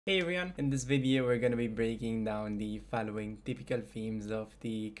Hey everyone, in this video we're going to be breaking down the following typical themes of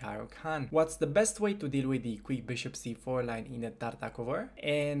the Caro Kann. What's the best way to deal with the quick bishop c4 line in the Tartakower,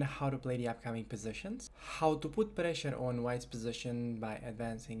 and how to play the upcoming positions. How to put pressure on white's position by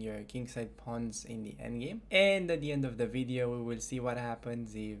advancing your kingside pawns in the endgame. And at the end of the video we will see what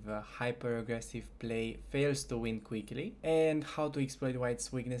happens if hyper-aggressive play fails to win quickly, and how to exploit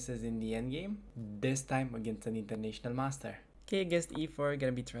white's weaknesses in the endgame, this time against an international master. Okay, against e4,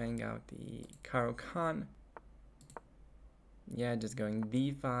 gonna be trying out the Caro Kann. Yeah, just going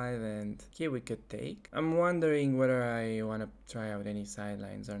d5 and okay, we could take. I'm wondering whether I want to try out any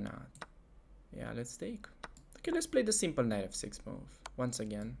sidelines or not. Yeah, let's take. Okay, let's play the simple knight f6 move once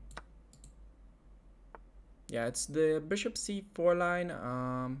again. Yeah, it's the bishop c4 line.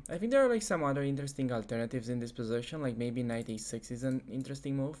 I think there are like some other interesting alternatives in this position, like maybe knight a6 is an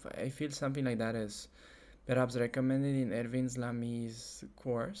interesting move. I feel something like that is perhaps recommended in Erwin Slami's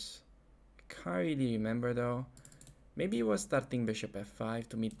course. Can't really remember though. Maybe it was starting bishop f5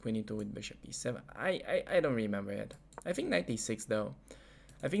 to meet queen e2 with bishop e7. I don't remember it. I think knight e6 though.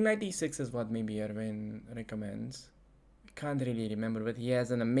 I think knight e6 is what maybe Erwin recommends. Can't really remember, but he has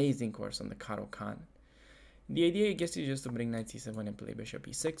an amazing course on the Caro Kann. The idea, I guess, is just to bring knight c7 and play bishop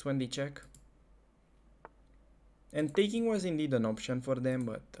e6 when they check. And taking was indeed an option for them,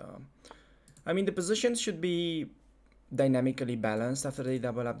 but I mean, the positions should be dynamically balanced after they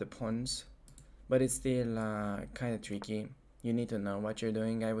double up the pawns, but it's still kind of tricky. You need to know what you're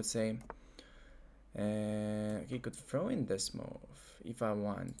doing, I would say. Okay, could throw in this move if I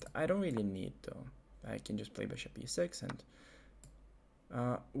want. I don't really need to. I can just play bishop e6 and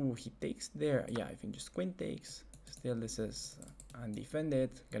ooh, he takes there. Yeah, I think just queen takes. Still, this is undefended.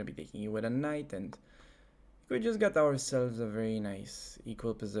 Gonna be taking it with a knight, and we just got ourselves a very nice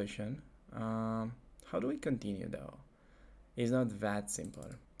equal position. How do we continue though? It's not that simple.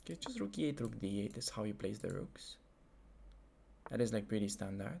 Okay, just rook e8, rook d8 is how you place the rooks. That is like pretty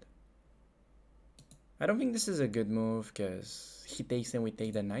standard. I don't think this is a good move because he takes and we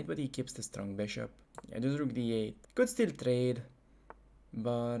take the knight, but he keeps the strong bishop. Yeah, just rook d8. Could still trade,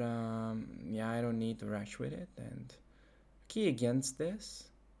 but yeah, I don't need to rush with it. And okay, against this,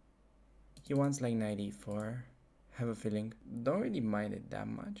 he wants like knight e4. Have a feeling. Don't really mind it that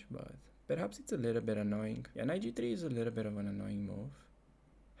much, but perhaps it's a little bit annoying. Yeah, knight g3 is a little bit of an annoying move,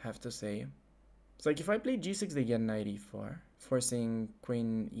 have to say. It's like if I play g6, they get knight e4, forcing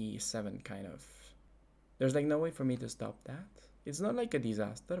queen e7 kind of. There's like no way for me to stop that. It's not like a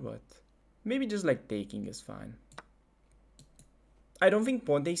disaster, but maybe just like taking is fine. I don't think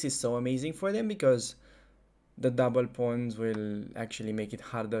pawn takes is so amazing for them because the double pawns will actually make it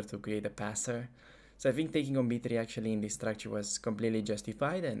harder to create a passer. So I think taking on b3 actually in this structure was completely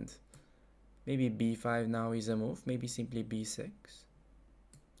justified, and maybe b5 now is a move. Maybe simply b6.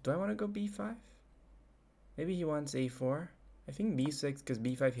 Do I want to go b5? Maybe he wants a4. I think b6 because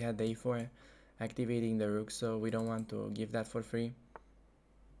b5 he had a4 activating the rook, so we don't want to give that for free.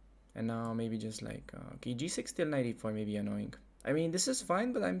 And now maybe just like, okay, g6 still knight e4 may be annoying. I mean, this is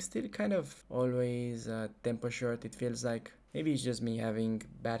fine, but I'm still kind of always tempo short, it feels like. Maybe it's just me having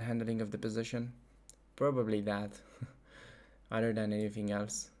bad handling of the position. Probably that, other than anything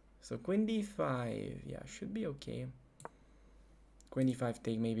else. So queen d5, yeah, should be okay. Queen d5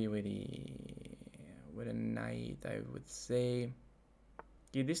 take maybe with a knight, I would say.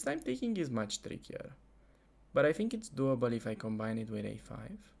 Okay, this time taking is much trickier, but I think it's doable if I combine it with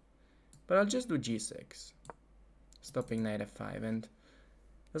a5. But I'll just do g6, stopping knight f5, and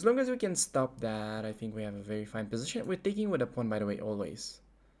as long as we can stop that, I think we have a very fine position. We're taking with a pawn, by the way, always.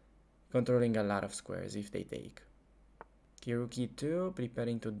 Controlling a lot of squares if they take. Okay, rook e2,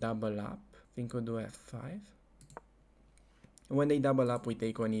 preparing to double up. I think we'll do f5. When they double up, we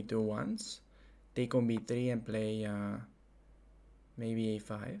take on e2 once. Take on b3 and play maybe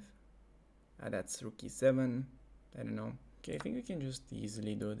a5. That's rook e7. I don't know. Okay, I think we can just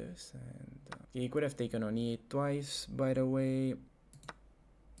easily do this. And okay, he could have taken on e8 twice, by the way.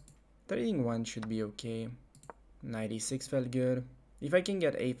 Trading 1 should be okay. Knight e6 felt good. If I can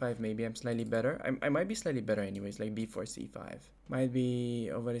get a5, maybe I'm slightly better. I might be slightly better anyways, like b4, c5. Might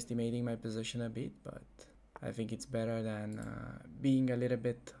be overestimating my position a bit, but I think it's better than being a little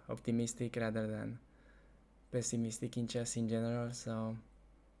bit optimistic rather than pessimistic in chess in general. So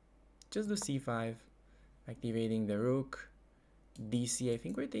just do c5, activating the rook. dc, I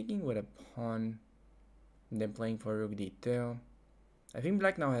think we're taking with a pawn, and then playing for rook d2. I think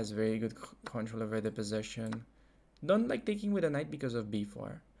black now has very good control over the position. Don't like taking with a knight because of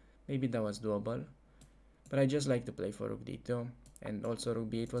b4. Maybe that was doable. But I just like to play for rook d2. And also rook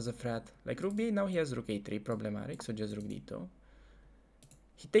b8 was a threat. Like rook b8, now he has rook a3 problematic, so just rook d2.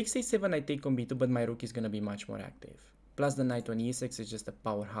 He takes a7, I take on b2, but my rook is gonna be much more active. Plus the knight on e6 is just a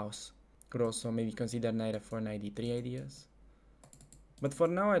powerhouse. Could also maybe consider knight f4, knight d3 ideas. But for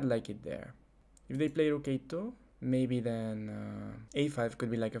now, I'd like it there. If they play rook a2, maybe then a5 could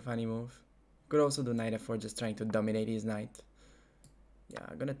be like a funny move. Could also do knight f4, just trying to dominate his knight. Yeah,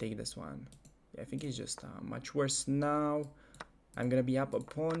 I'm gonna take this one. Yeah, I think it's just much worse now. I'm gonna be up a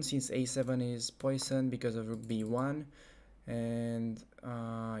pawn since a7 is poisoned because of rook b1. And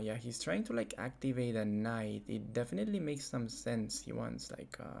yeah, he's trying to like activate a knight. It definitely makes some sense. He wants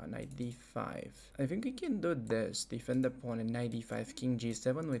like knight d5. I think we can do this, defend the pawn and knight d5, king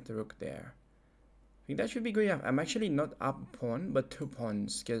g7 with the rook there. I think that should be good. Yeah, I'm actually not up pawn but 2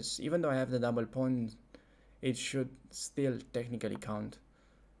 pawns, because even though I have the double pawn, it should still technically count.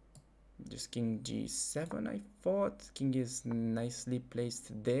 Just king g7, I thought. King is nicely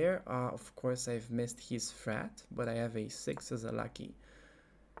placed there. Of course, I've missed his frat, but I have a6 as a lucky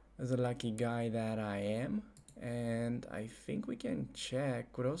guy that I am. And I think we can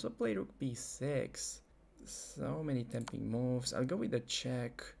check. Could also play rook b6. So many tempting moves. I'll go with the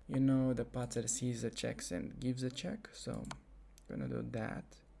check. You know, the pater sees the checks and gives a check. So I'm gonna do that.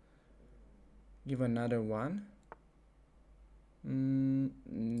 Give another one.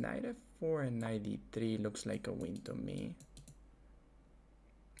 Knight f4 and knight d3 looks like a win to me.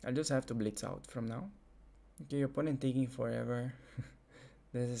 I'll just have to blitz out from now. Okay, opponent taking forever.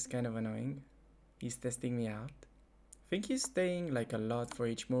 This is kind of annoying. He's testing me out. I think he's staying like a lot for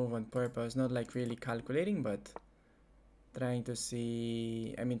each move on purpose, not like really calculating, but trying to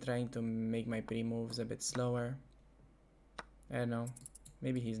see, trying to make my pre-moves a bit slower. I don't know,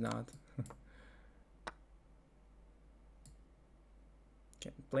 maybe he's not.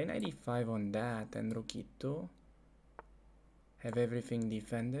 Okay, play knight e5 on that and rook e2. Have everything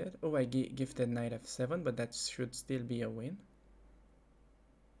defended. Oh, I gifted knight f7, but that should still be a win.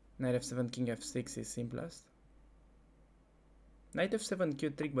 Knight f7, king f6 is simplest. Knight f7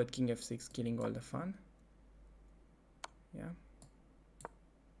 cute trick, but king f6 killing all the fun. Yeah.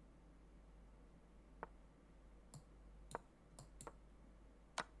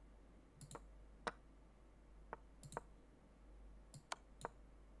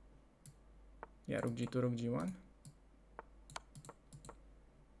 Yeah, rook g2, rook g1.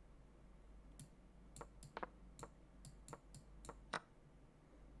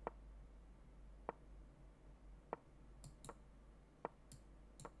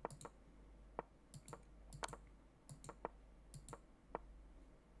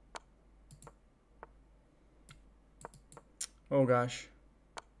 Oh gosh.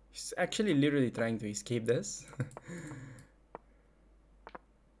 He's actually literally trying to escape this.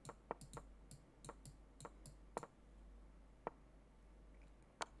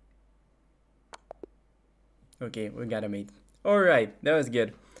 Okay, we got a mate. Alright, that was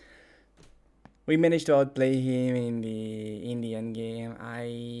good. We managed to outplay him in the end game.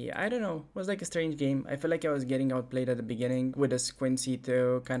 I don't know. It was like a strange game. I feel like I was getting outplayed at the beginning with a queen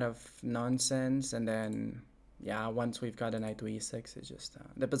c2 kind of nonsense, and then yeah, once we've got a knight to e6, it's just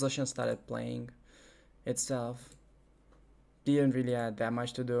the position started playing itself. Didn't really have that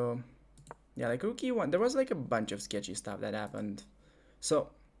much to do. Yeah, like rook e1. There was like a bunch of sketchy stuff that happened. So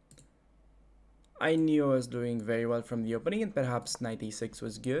I knew I was doing very well from the opening, and perhaps knight e6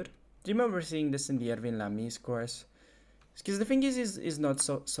 was good. Do you remember seeing this in the Erwin Lami's course? Because the thing is not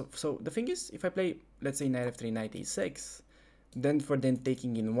so the thing is, if I play, let's say, knight f3, knight e6, then for them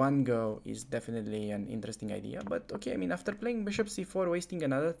taking in one go is definitely an interesting idea. But okay, after playing bishop c4, wasting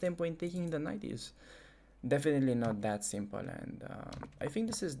another tempo in taking the knight is definitely not that simple. And I think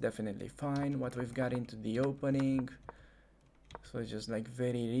this is definitely fine, what we've got into the opening. So it's just like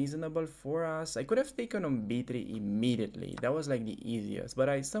very reasonable for us. I could have taken on b3 immediately. That was like the easiest. But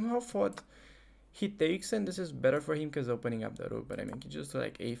I somehow thought he takes, and this is better for him because opening up the rook. But he just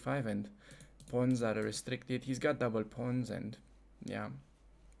like a5 and pawns are restricted. He's got double pawns, and yeah.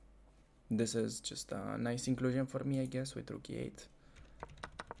 This is just a nice inclusion for me, I guess, with rook e8.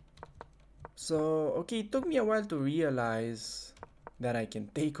 So, okay, it took me a while to realize that I can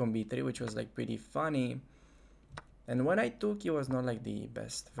take on b3, which was like pretty funny. And when I took, it was not like the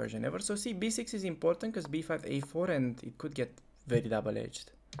best version ever. So see, b6 is important because b5, a4, and it could get very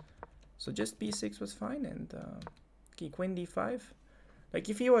double-edged. So just b6 was fine, and okay, queen d5. Like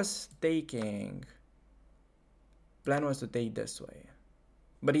if he was taking, plan was to take this way.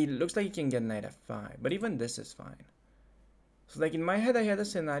 But it looks like he can get knight f5, but even this is fine. So like in my head, I had a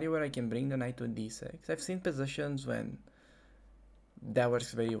scenario where I can bring the knight to d6. I've seen positions when that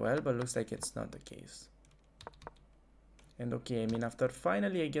works very well, but looks like it's not the case. And okay, after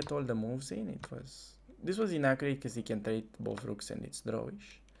finally I get all the moves in, it was this was inaccurate because he can trade both rooks and it's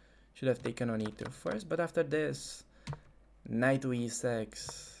drawish. Should have taken on e2 first, but after this, knight to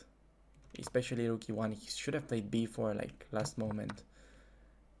e6, especially rook e1, he should have played b4 like last moment.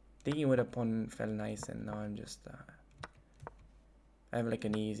 Taking with a pawn felt nice, and now I'm just I have like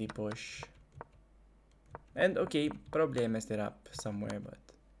an easy push. And okay, probably I messed it up somewhere, but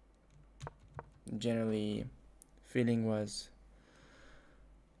generally feeling was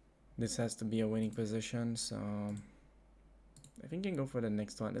this has to be a winning position, so I think I can go for the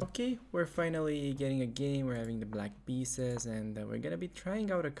next one. Okay, we're finally getting a game. We're having the black pieces, and we're gonna be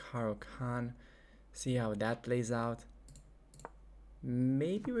trying out a Caro Kann, see how that plays out.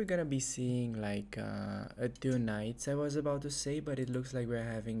 Maybe we're gonna be seeing like a 2 knights, I was about to say, but it looks like we're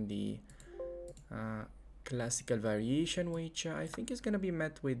having the classical variation, which I think is gonna be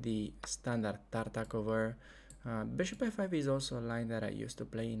met with the standard Tartakower. Bishop f5 is also a line that I used to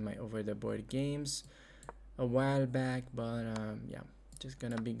play in my over the board games a while back, but yeah, just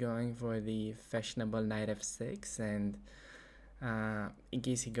gonna be going for the fashionable knight f6, and in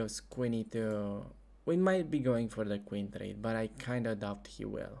case he goes queen e2, we might be going for the queen trade, but I kind of doubt he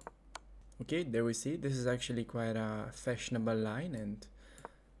will. Okay, there we see, this is actually quite a fashionable line, and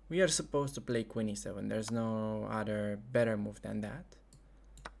we are supposed to play queen e7. There's no other better move than that.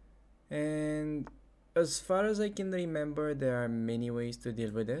 And as far as I can remember, there are many ways to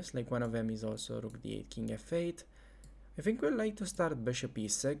deal with this. Like one of them is also rook d8, king f8. I think we'd like to start bishop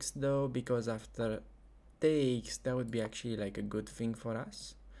e6 though, because after takes, that would be actually like a good thing for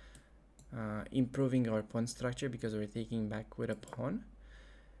us. Improving our pawn structure because we're taking back with a pawn.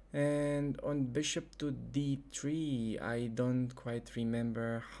 And on bishop to d3, I don't quite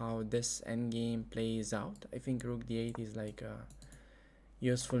remember how this endgame plays out. I think rook d8 is like a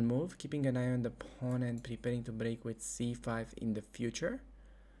useful move, keeping an eye on the pawn and preparing to break with c5 in the future.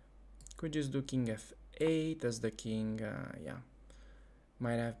 Could just do king f8 as the king, yeah,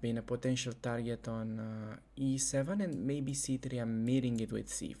 might have been a potential target on e7, and maybe c3 I'm meeting it with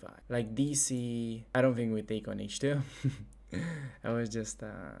c5. Like dc, I don't think we take on h2. I was just,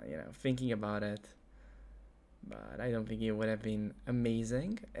 you know, thinking about it, but I don't think it would have been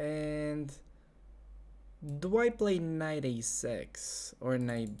amazing. And do I play knight a6 or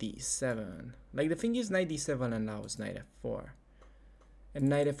knight d7? Like the thing is, knight d7 allows knight f4, and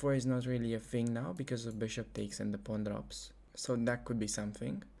knight f4 is not really a thing now because of bishop takes and the pawn drops. So that could be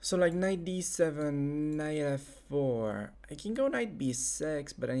something. So like knight d7, knight f4. I can go knight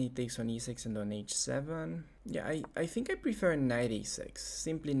b6, but then he takes on e6 and on h7. Yeah, I think I prefer knight e6,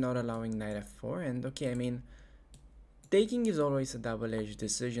 simply not allowing knight f4. And okay, I mean, taking is always a double-edged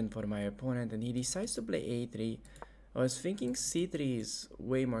decision for my opponent, and he decides to play a3. I was thinking c3 is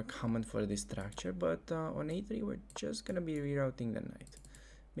way more common for this structure, but on a3 we're just gonna be rerouting the knight.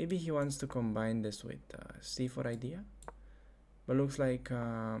 Maybe he wants to combine this with c4 idea. But looks like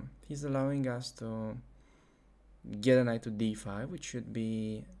he's allowing us to get a knight to d5, which should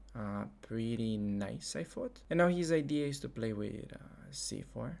be pretty nice, I thought. And now his idea is to play with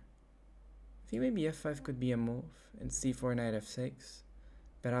c4. I think maybe f5 could be a move, and c4, knight f6.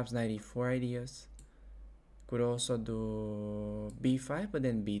 Perhaps knight e4 ideas. Could also do b5, but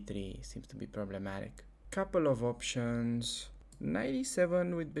then b3 seems to be problematic. Couple of options. Knight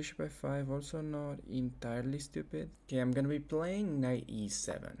e7 with bishop f5, also not entirely stupid. Okay, I'm gonna be playing knight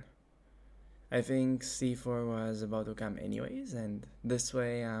e7. I think c4 was about to come anyways, and this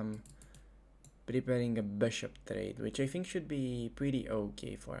way I'm preparing a bishop trade, which I think should be pretty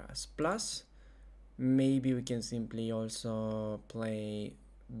okay for us. Plus, maybe we can simply also play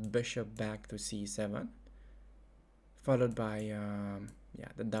bishop back to c7, followed by yeah,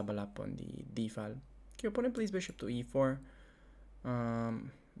 the double up on the d file. Okay, opponent plays bishop to e4.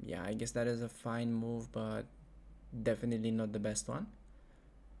 Yeah, I guess that is a fine move, but definitely not the best one.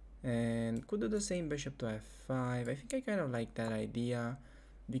 And could do the same, bishop to f5. I think I kind of like that idea,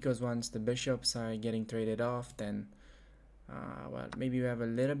 because once the bishops are getting traded off, then well, maybe we have a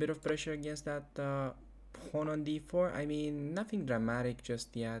little bit of pressure against that pawn on d4. I mean, nothing dramatic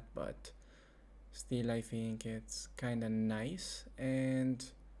just yet, but still I think it's kind of nice. And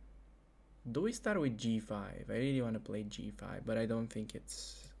do we start with g5? I really want to play g5, but I don't think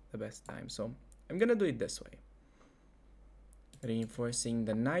it's the best time, so I'm gonna do it this way. Reinforcing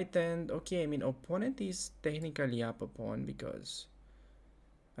the knight, and okay, I mean, opponent is technically up a pawn because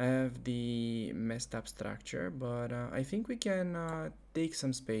I have the messed up structure, but I think we can take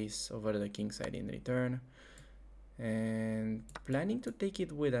some space over the king side in return, and planning to take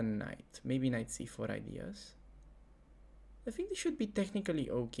it with a knight, maybe knight c4 ideas. I think this should be technically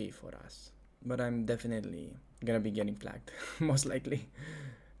okay for us, but I'm definitely gonna be getting flagged, most likely.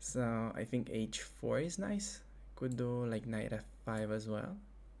 So I think h4 is nice. Could do like knight f5 as well.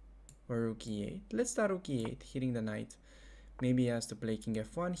 Or rook e8. Let's start rook e8, hitting the knight. Maybe he has to play king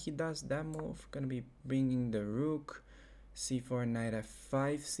f1. He does that move. Gonna be bringing the rook. c4, knight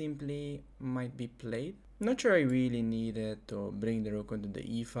f5 simply might be played. Not sure I really needed to bring the rook onto the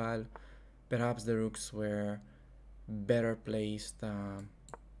e file. Perhaps the rooks were better placed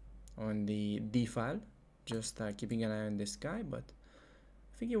on the d file. Just keeping an eye on this guy, but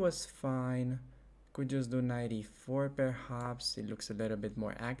I think it was fine. Could just do knight e4 perhaps. It looks a little bit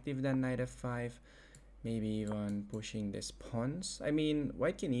more active than knight f5. Maybe even pushing this pawns. I mean,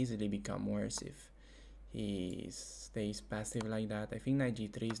 white can easily become worse if he stays passive like that. I think knight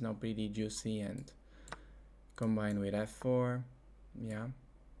g3 is now pretty juicy, and combined with f4, yeah.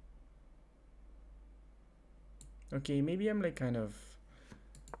 Okay, maybe I'm like kind of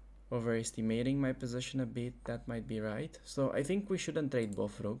overestimating my position a bit. That might be right. So I think we shouldn't trade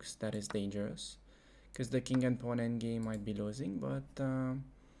both rooks. That is dangerous, because the king and pawn endgame might be losing, but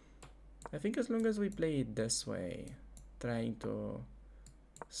I think as long as we play it this way, trying to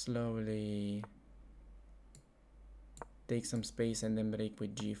slowly take some space and then break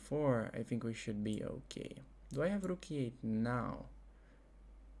with g4, I think we should be okay. Do I have rook e8 now?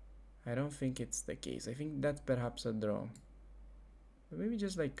 I don't think it's the case. I think that's perhaps a draw. But maybe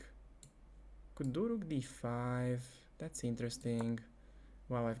just like could do rook d5. That's interesting.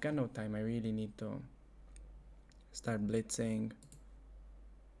 Wow, I've got no time. I really need to start blitzing.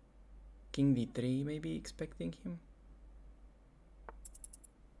 King d3, maybe expecting him.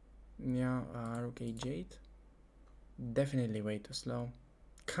 Yeah, rook h8. Definitely way too slow.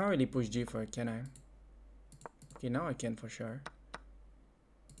 Can't really push g4, can I? Okay, now I can for sure.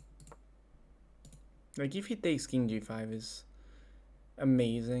 Like if he takes king g5 is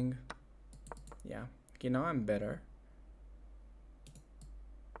amazing. Yeah. Okay, now I'm better.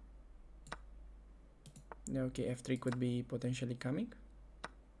 Okay, f3 could be potentially coming.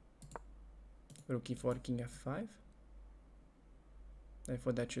 Rook e4, king f5. I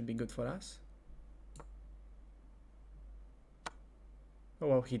thought that should be good for us. Oh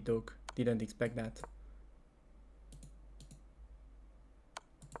wow, he took. Didn't expect that.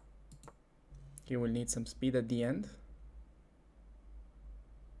 Okay, we'll need some speed at the end.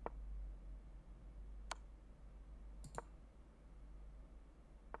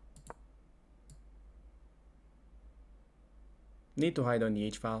 Need to hide on the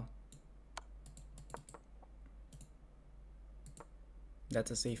h file.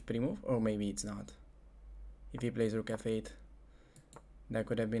 That's a safe pre-move, or maybe it's not. If he plays rook f8, that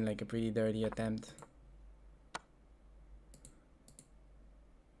could have been like a pretty dirty attempt.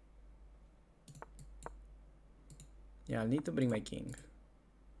 Yeah, I'll need to bring my king.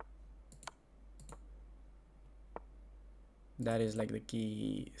 That is like the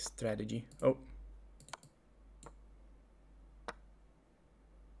key strategy. Oh.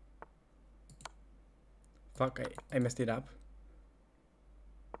 Fuck, I messed it up.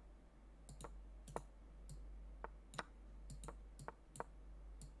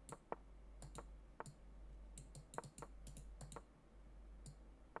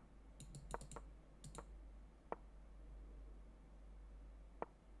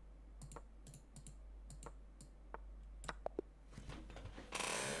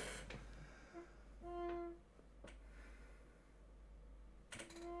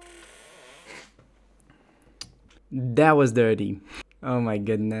 That was dirty. Oh my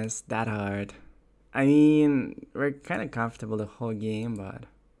goodness, that hurt. I mean, we're kind of comfortable the whole game, but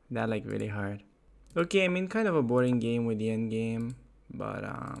that like really hurt. Okay, I mean, kind of a boring game with the end game, but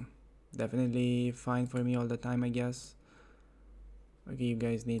definitely fine for me all the time, I guess. Okay, you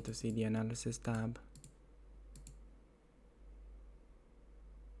guys need to see the analysis tab.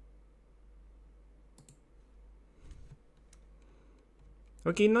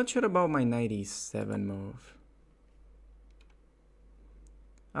 Okay, not sure about my 97 move.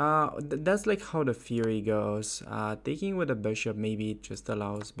 That's like how the Fury goes. Taking with a bishop, maybe it just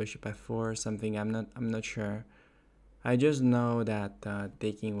allows bishop f4 or something. I'm not sure. I just know that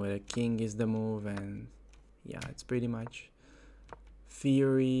taking with a king is the move, and yeah, it's pretty much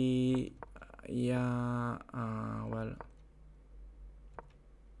Fury. Yeah. Well.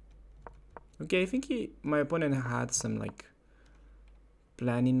 Okay, I think my opponent had some like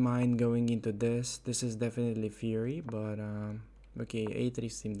plan in mind going into this. This is definitely Fury, but okay,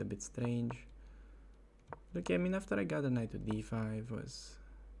 a3 seemed a bit strange. Okay, I mean, after I got a knight to d5 was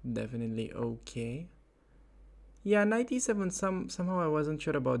definitely okay. Yeah, knight e7, somehow I wasn't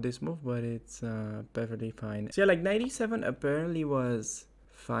sure about this move, but it's perfectly fine. So yeah, like knight e7 apparently was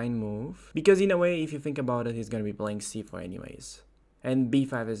fine move, because in a way, if you think about it, he's gonna be playing c4 anyways. And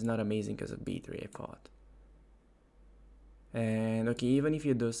b5 is not amazing because of b3, I thought. And okay, even if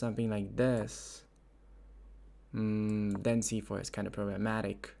you do something like this, then c4 is kind of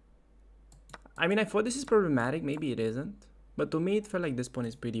problematic. I mean, I thought this is problematic, maybe it isn't. But to me, it felt like this pawn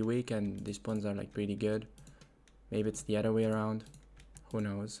is pretty weak and these pawns are like pretty good. Maybe it's the other way around. Who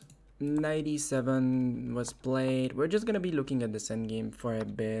knows? Knight e7 was played. We're just gonna be looking at this endgame for a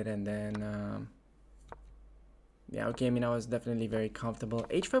bit and then yeah, okay, I mean, I was definitely very comfortable.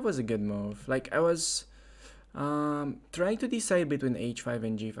 h5 was a good move. Like, I was trying to decide between h5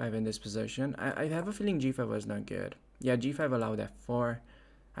 and g5 in this position. I have a feeling g5 was not good. Yeah, g5 allowed f4.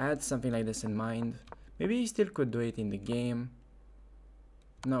 I had something like this in mind. Maybe he still could do it in the game.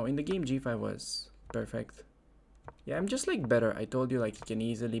 No, in the game g5 was perfect. Yeah, I'm just like better. I told you like it can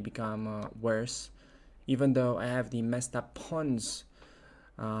easily become worse. Even though I have the messed up pawns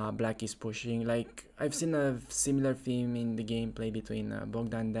Black is pushing. Like, I've seen a similar theme in the gameplay between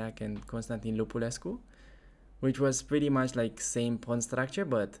Bogdan Dak and Constantin Lupulescu, which was pretty much like same pawn structure,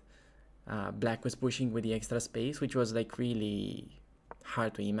 but Black was pushing with the extra space, which was like really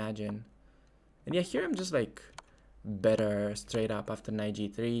hard to imagine. And yeah, here I'm just like better straight up after knight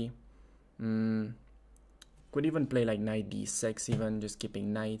g3. Could even play like knight d6, even just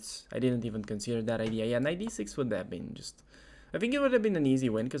keeping knights. I didn't even consider that idea. Yeah, knight d6 would have been just... I think it would have been an easy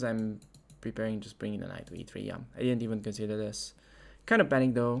win because I'm preparing just bringing the knight to e3. Yeah, I didn't even consider this. Kind of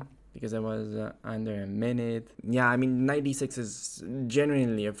panicked though because I was under a minute. Yeah, I mean, knight d6 is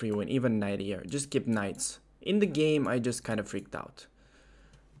genuinely a free win, even knight here. Just keep knights. In the game, I just kind of freaked out.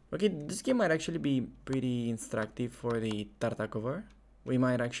 Okay, this game might actually be pretty instructive for the Tartakower. We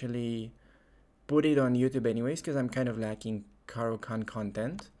might actually put it on YouTube anyways because I'm kind of lacking Caro Kann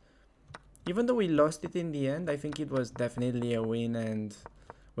content. Even though we lost it in the end, I think it was definitely a win. And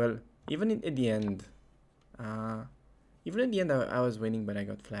well, even in the end, I was winning, but I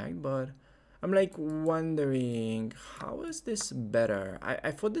got flagged. But I'm like wondering, how is this better?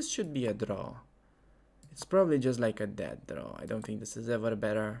 I thought this should be a draw. It's probably just like a dead draw. I don't think this is ever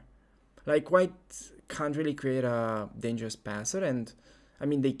better. Like, White can't really create a dangerous passer, and I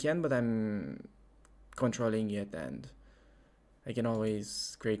mean they can, but I'm controlling it, and I can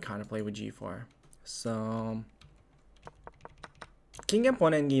always create counterplay with g4. So king and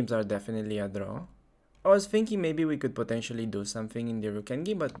pawn endgames are definitely a draw. I was thinking maybe we could potentially do something in the rook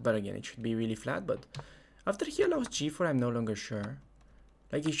endgame, but again, it should be really flat. But after he allows g4, I'm no longer sure.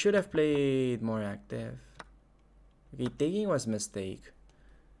 Like, he should have played more active. Okay, taking was mistake.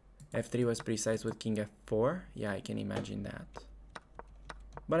 f3 was precise with king f4. Yeah, I can imagine that.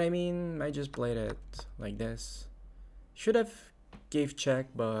 But I mean, I just played it like this. Should have gave check,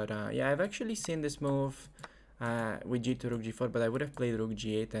 but yeah, I've actually seen this move with g2 rook g4, but I would have played rook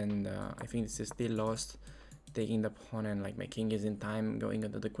g8, and I think this is still lost. Taking the pawn, and like my king is in time going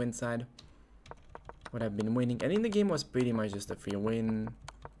onto the queen side. Would have been winning, and in the game was pretty much just a free win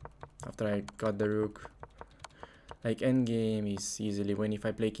after I got the rook. Like, endgame is easily win if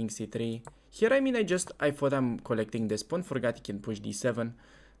I play king c3. Here, I mean, I thought I'm collecting this pawn, forgot he can push d7.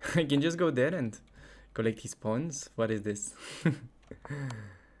 I can just go there and collect his pawns. What is this?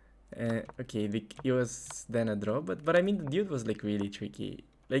 Okay, it was then a draw, but I mean, the dude was like really tricky.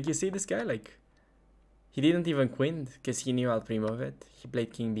 Like, you see this guy, like, he didn't even queen because he knew I'll pre-move it. He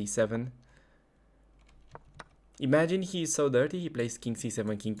played king d7. Imagine he's so dirty, he plays king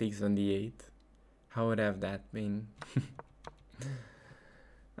c7, king takes on d8. How would have that been?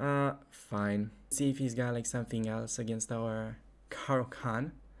 Fine. See if he's got like something else against our Caro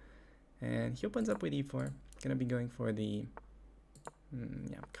Kann. And he opens up with e4. Gonna be going for the...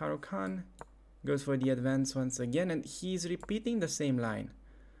 yeah, Caro Kann goes for the advance once again, and he's repeating the same line.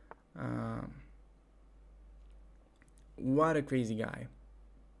 What a crazy guy.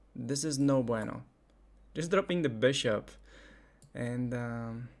 This is no bueno. Just dropping the bishop. And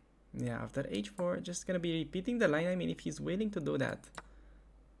yeah, after h4, just gonna be repeating the line. I mean, if he's willing to do that,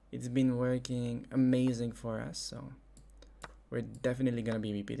 it's been working amazing for us. So we're definitely gonna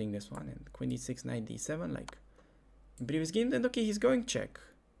be repeating this one. And queen d6, knight d7, like in previous games. And okay, he's going check,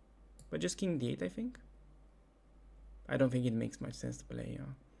 but just king d8, I think. I don't think it makes much sense to play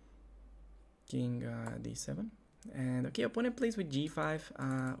king d7. And okay, opponent plays with g5.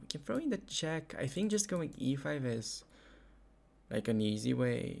 We can throw in the check. I think just going e5 is like an easy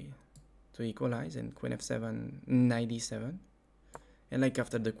way to equalize, and queen f7, knight d7. And like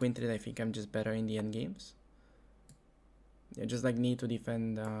after the queen trade, I think I'm just better in the end games. I just like need to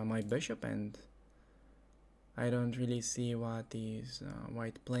defend my bishop, and I don't really see what is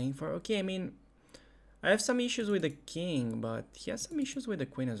White playing for. Okay, I mean, I have some issues with the king, but he has some issues with the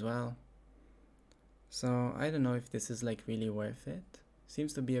queen as well. So I don't know if this is like really worth it.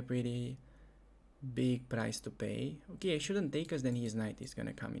 Seems to be a pretty big price to pay. Okay, I shouldn't take because then his knight is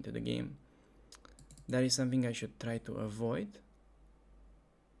gonna come into the game. That is something I should try to avoid.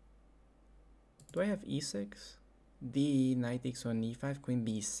 Do I have e6? D, knight takes on e5, queen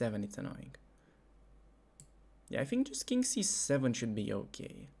b7, it's annoying. Yeah, I think just king c7 should be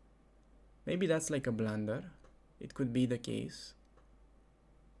okay. Maybe that's like a blunder. It could be the case.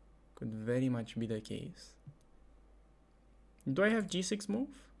 Could very much be the case. Do I have g6 move?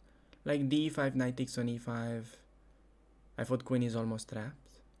 Like d5, knight takes on e5. I thought queen is almost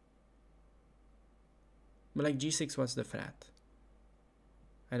trapped. But like g6, what's the frat?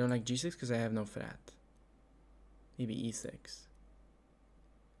 I don't like g6 because I have no frat. Maybe e6.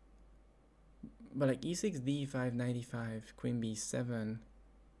 But like e6, d5, knight e5, queen b7.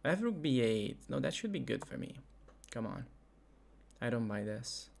 I have rook b8. No, that should be good for me. Come on. I don't buy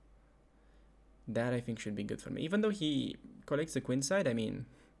this. That I think should be good for me. Even though he collects the queen side, I mean,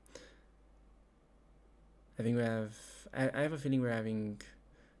 I think we have, I have a feeling we're having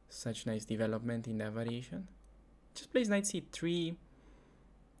such nice development in that variation. Just plays knight c3.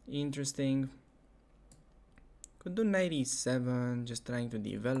 Interesting. Could do knight e7, just trying to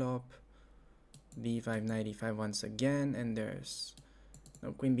develop. d5, knight e5 once again, and there's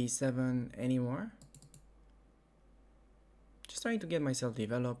no queen b7 anymore. Just trying to get myself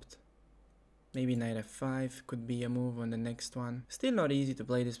developed. Maybe knight f5 could be a move on the next one. Still not easy to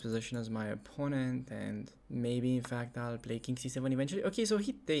play this position as my opponent, and maybe in fact I'll play king c7 eventually. Okay, so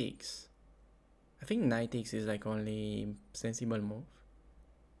he takes. I think knight takes is like only sensible move.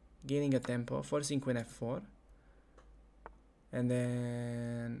 Gaining a tempo, forcing queen f4. And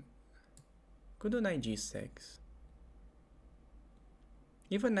then could do knight g6.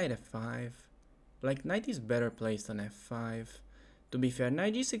 Even knight f5. Like knight is better placed on f5. To be fair,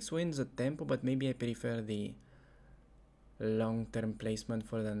 knight g6 wins a tempo, but maybe I prefer the long-term placement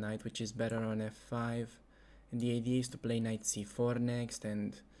for the knight, which is better on f5. And the idea is to play knight c4 next,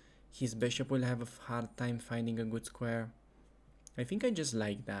 and his bishop will have a hard time finding a good square. I think I just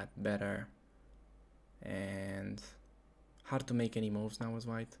like that better. And hard to make any moves now as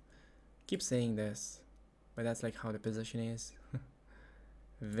white. Keep saying this, but that's like how the position is.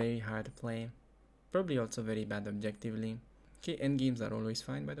 Very hard to play. Probably also very bad objectively. Okay, endgames are always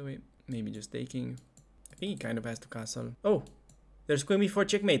fine, by the way. Maybe just taking. I think he kind of has to castle. Oh! There's queen b4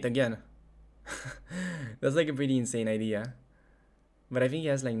 checkmate again. That's like a pretty insane idea. But I think he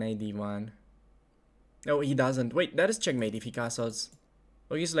has like knight d1. Oh, he doesn't. Wait, that is checkmate if he castles.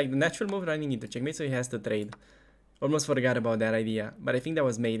 Okay, so like the natural move running into checkmate, so he has to trade. Almost forgot about that idea. But I think that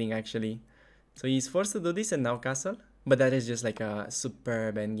was mating actually. So he's forced to do this and now castle. But that is just like a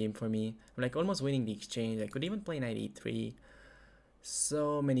superb endgame for me. I'm like almost winning the exchange. I could even play knight e3.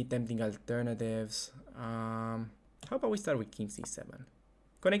 So many tempting alternatives. How about we start with king c7?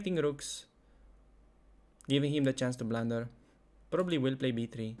 Connecting rooks. Giving him the chance to blunder. Probably will play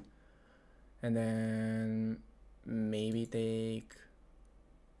b3. And then maybe take.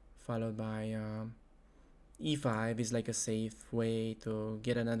 Followed by e5 is like a safe way to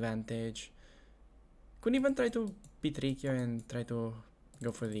get an advantage. Could even try to be trickier and try to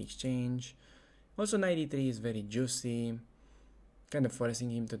go for the exchange. Also knight e3 is very juicy. Kind of forcing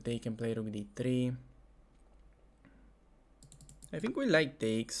him to take and play rook d3. I think we like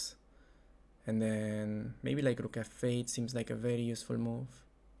takes. And then maybe like rook f8 seems like a very useful move.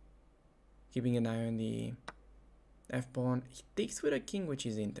 Keeping an eye on the f-pawn. He takes with a king, which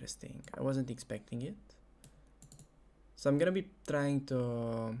is interesting. I wasn't expecting it. So I'm gonna be trying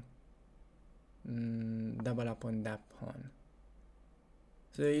to double up on that pawn.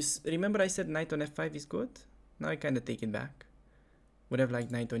 So remember I said knight on f5 is good? Now I kind of take it back. Would have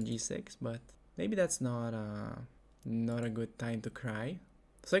liked knight on g6, but maybe that's not a good time to cry.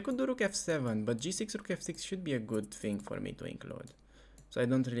 So I could do rook f7, but g6 rook f6 should be a good thing for me to include. So I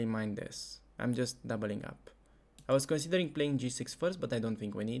don't really mind this. I'm just doubling up. I was considering playing g6 first, but I don't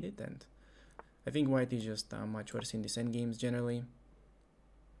think we need it, and I think white is just much worse in these endgames generally.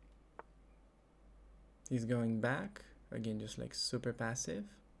 He's going back, again just like super passive,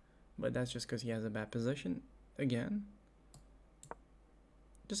 but that's just because he has a bad position again.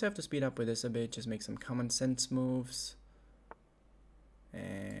 Just have to speed up with this a bit, just make some common sense moves.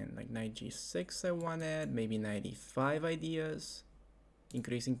 And like knight g6 I wanted, maybe knight e5 ideas.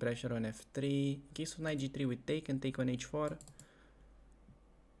 Increasing pressure on f3. In case of knight g3 we take and take on h4.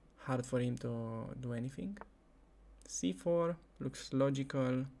 Hard for him to do anything. c4 looks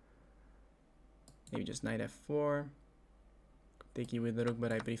logical. Maybe just knight f4. Take it with the rook,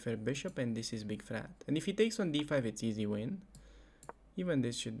 but I prefer bishop, and this is big frat. And if he takes on d5 it's easy win. Even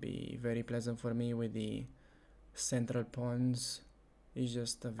this should be very pleasant for me with the central pawns. It's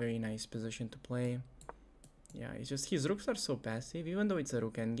just a very nice position to play. Yeah, it's just his rooks are so passive. Even though it's a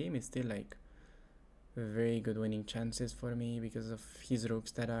rook endgame, it's still like very good winning chances for me because of his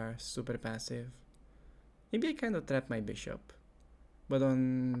rooks that are super passive. Maybe I kind of trap my bishop, but I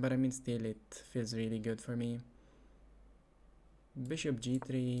mean still it feels really good for me. Bishop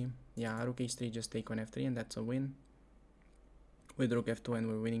g3, yeah, rook h3, just take on f3 and that's a win. With rook f2 and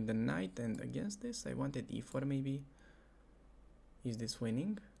we're winning the knight, and against this I wanted e4 maybe. Is this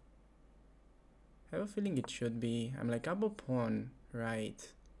winning? I have a feeling it should be. I'm like up a pawn, right?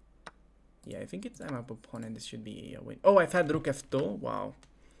 Yeah, I think I'm up a pawn and this should be a win. Oh, I've had rook f2, wow.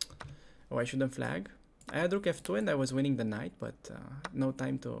 Oh, I shouldn't flag. I had rook f2 and I was winning the knight, but no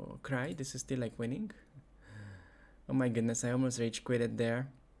time to cry. This is still like winning. Oh my goodness, I almost rage quitted there.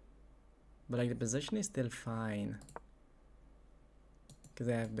 But like the position is still fine. Because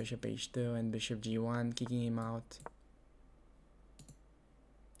I have bishop h2 and bishop g1 kicking him out.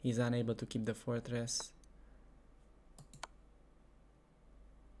 He's unable to keep the fortress.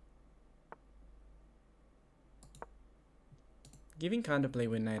 Giving counterplay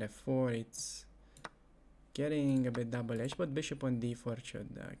with knight f4, it's getting a bit double-edged, but bishop on d4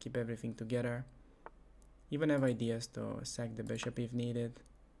 should keep everything together. Even have ideas to sack the bishop if needed.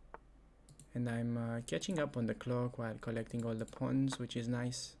 And I'm catching up on the clock while collecting all the pawns, which is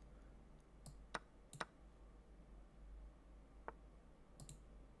nice.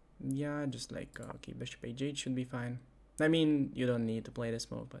 Yeah, just like, okay, bishop h8 should be fine. I mean, you don't need to play this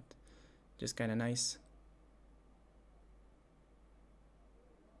move, but just kind of nice.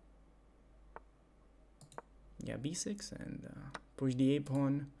 Yeah, b6 and push the a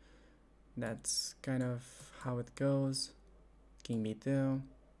pawn. That's kind of how it goes. King b2.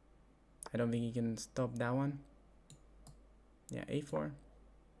 I don't think he can stop that one. Yeah, a4.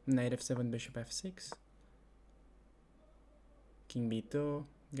 Knight f7, bishop f6. King b2.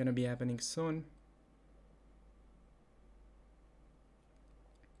 Gonna be happening soon.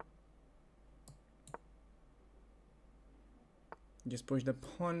 Just push the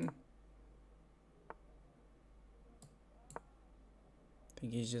pawn. I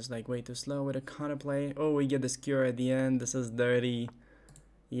think he's just like way too slow with a counterplay. Oh, we get the skewer at the end. This is dirty.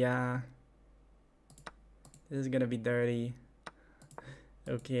 Yeah. This is gonna be dirty.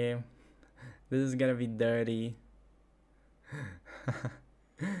 Okay. This is gonna be dirty.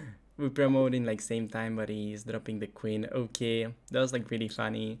 We're promoting like same time, but he's dropping the queen. Okay. That was like really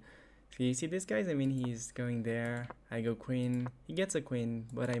funny. So you see this, guys? I mean, he's going there. I go queen. He gets a queen,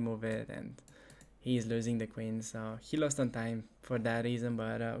 but I move it and he's losing the queen. So he lost on time for that reason.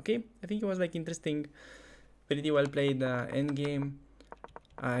 But okay. I think it was like interesting. Pretty well played endgame.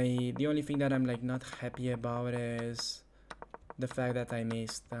 The only thing that I'm like not happy about is the fact that I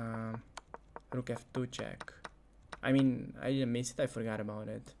missed rook f2 check. I mean, I didn't miss it, I forgot about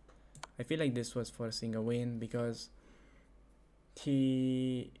it. I feel like this was forcing a win because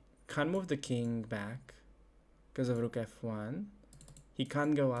he can't move the king back because of rook f1. He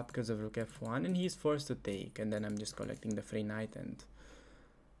can't go up because of rook f1 and he's forced to take, and then I'm just collecting the free knight and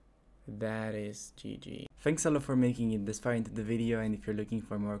that is GG. Thanks a lot for making it this far into the video, and if you're looking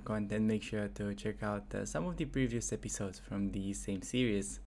for more content, make sure to check out some of the previous episodes from the same series.